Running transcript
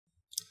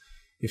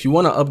If you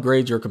want to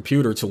upgrade your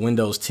computer to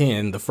Windows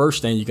 10, the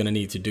first thing you're going to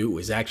need to do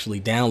is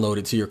actually download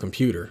it to your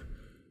computer.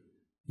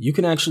 You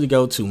can actually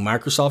go to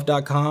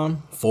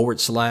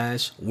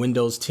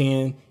Microsoft.com/Windows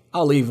 10.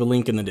 I'll leave a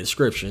link in the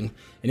description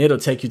and it'll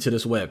take you to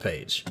this web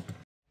page.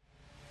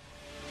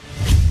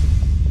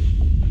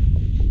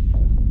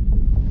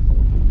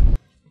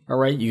 All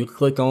right, you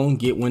click on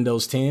Get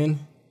Windows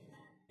 10.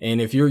 And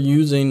if you're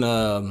using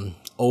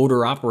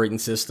older operating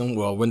system,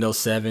 well, Windows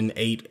 7,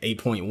 8,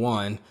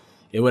 8.1,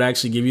 it would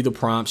actually give you the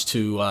prompts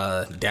to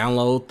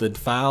download the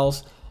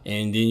files,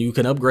 and then you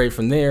can upgrade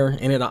from there.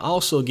 And it'll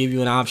also give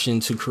you an option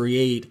to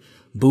create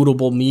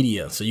bootable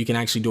media, so you can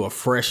actually do a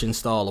fresh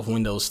install of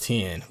Windows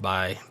 10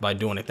 by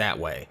doing it that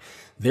way.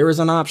 There is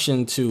an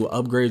option to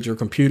upgrade your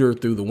computer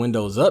through the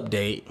Windows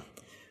Update,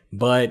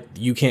 but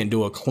you can't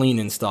do a clean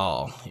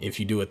install if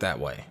you do it that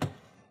way.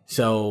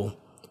 So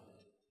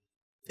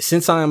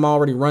since I am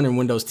already running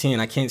Windows 10,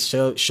 I can't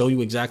show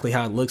you exactly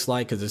how it looks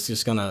like because it's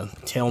just gonna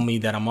tell me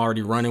that I'm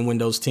already running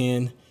Windows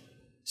 10.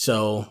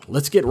 So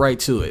let's get right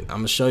to it. I'm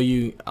gonna show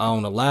you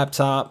on a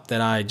laptop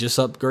that I just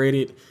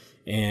upgraded,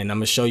 and I'm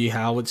gonna show you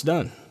how it's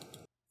done.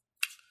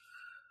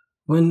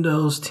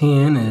 Windows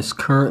 10 is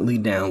currently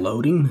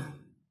downloading.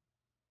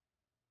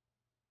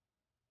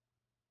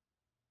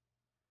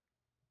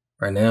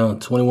 Right now,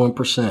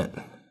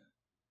 21%.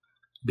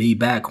 Be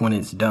back when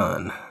it's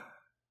done.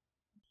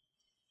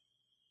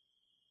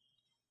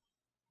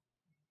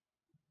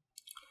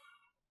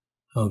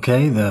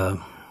 Okay,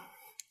 the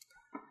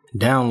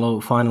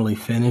download finally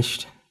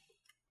finished.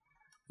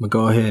 I'm gonna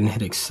go ahead and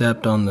hit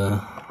accept on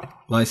the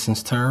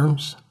license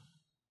terms.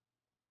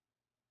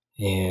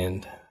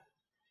 And,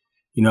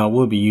 you know, I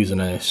will be using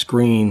a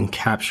screen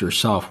capture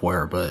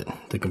software, but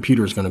the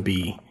computer is gonna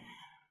be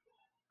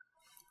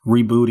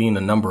rebooting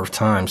a number of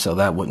times, so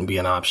that wouldn't be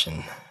an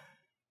option.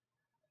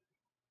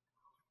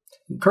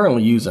 I'm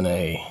currently using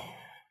a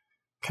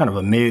kind of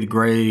a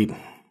mid-grade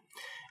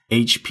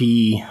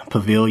HP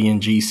Pavilion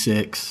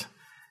G6.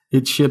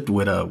 It's shipped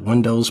with a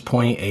Windows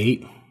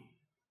 0.8.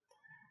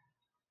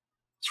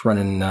 It's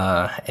running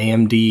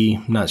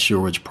AMD. I'm not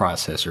sure which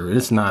processor.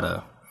 It's not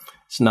a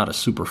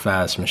super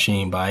fast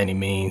machine by any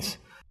means.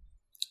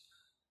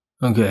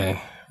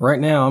 Okay, right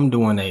now I'm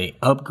doing a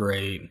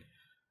upgrade.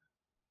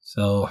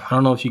 So I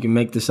don't know if you can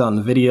make this out in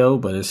the video,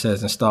 but it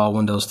says install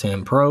Windows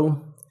 10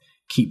 Pro,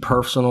 keep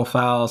personal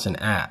files and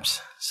apps.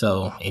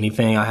 So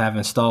anything I have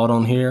installed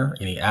on here,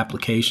 any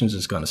applications,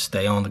 is going to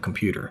stay on the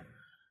computer.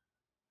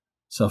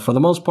 So for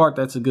the most part,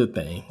 that's a good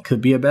thing.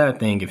 Could be a bad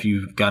thing if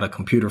you've got a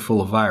computer full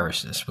of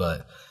viruses,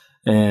 but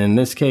in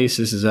this case,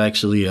 this is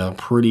actually a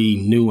pretty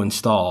new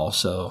install,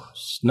 so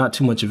it's not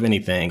too much of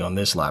anything on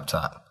this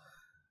laptop.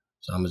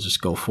 So I'm going to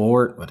just go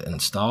forward with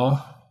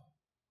install.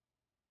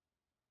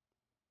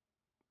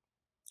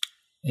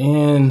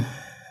 And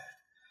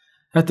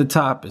at the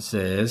top it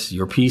says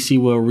your PC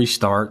will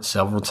restart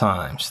several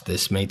times.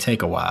 This may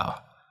take a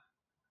while.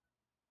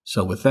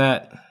 So with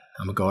that,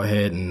 I'm gonna go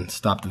ahead and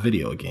stop the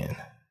video again.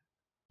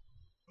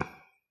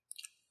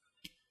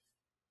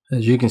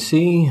 As you can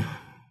see,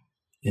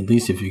 at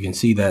least if you can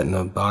see that in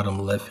the bottom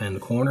left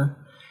hand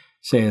corner,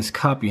 it says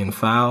copying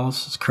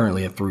files. It's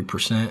currently at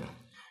 3%.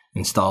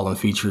 Installing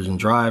features and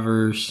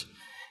drivers,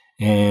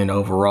 and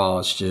overall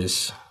it's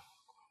just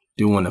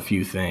doing a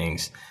few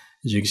things.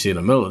 As you can see in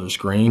the middle of the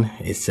screen,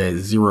 it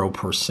says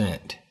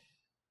 0%.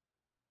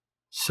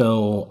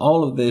 So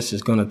all of this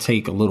is going to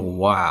take a little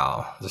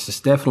while. This is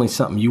definitely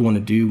something you want to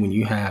do when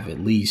you have at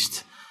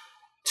least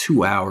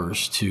 2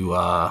 hours to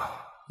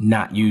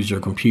not use your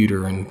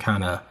computer and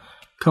kind of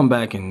come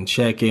back and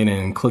check in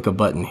and click a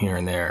button here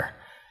and there.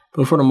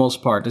 But for the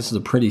most part, this is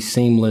a pretty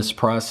seamless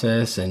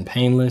process and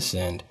painless,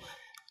 and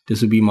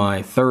this would be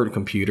my third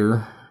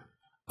computer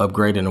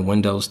upgrading to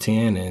Windows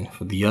 10, and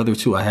for the other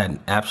two I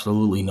had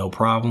absolutely no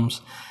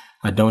problems.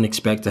 I don't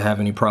expect to have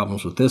any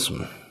problems with this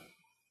one.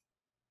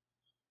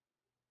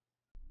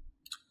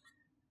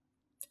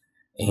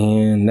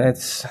 And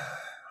that's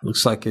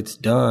looks like it's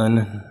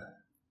done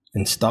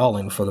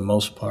installing for the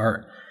most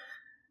part.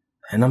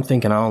 And I'm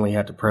thinking I only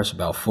had to press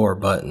about 4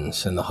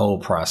 buttons in the whole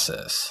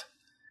process.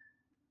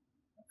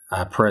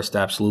 I pressed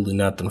absolutely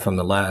nothing from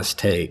the last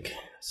take.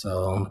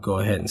 So I'm gonna go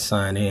ahead and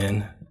sign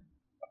in.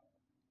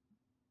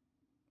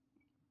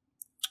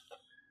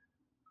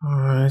 All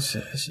right,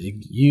 so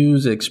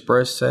use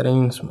express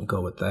settings. I'm gonna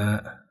go with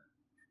that.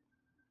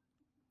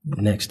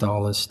 Next,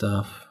 all this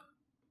stuff.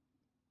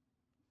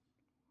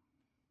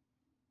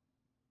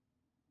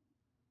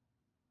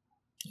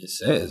 It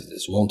says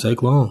this won't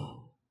take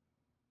long.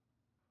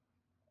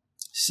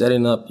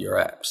 Setting up your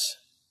apps.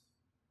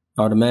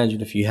 I would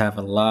imagine if you have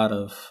a lot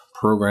of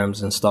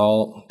programs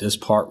installed, this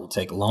part will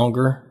take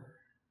longer.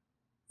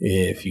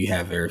 If you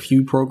have very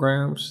few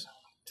programs,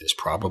 this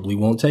probably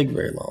won't take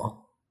very long.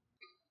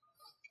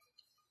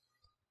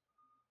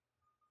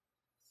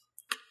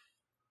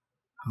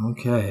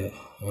 Okay,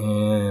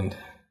 and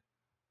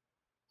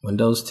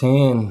Windows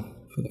 10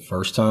 for the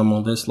first time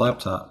on this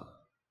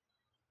laptop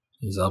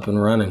is up and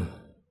running.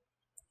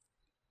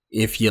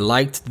 If you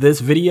liked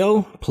this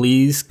video,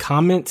 please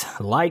comment,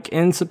 like,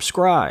 and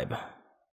subscribe.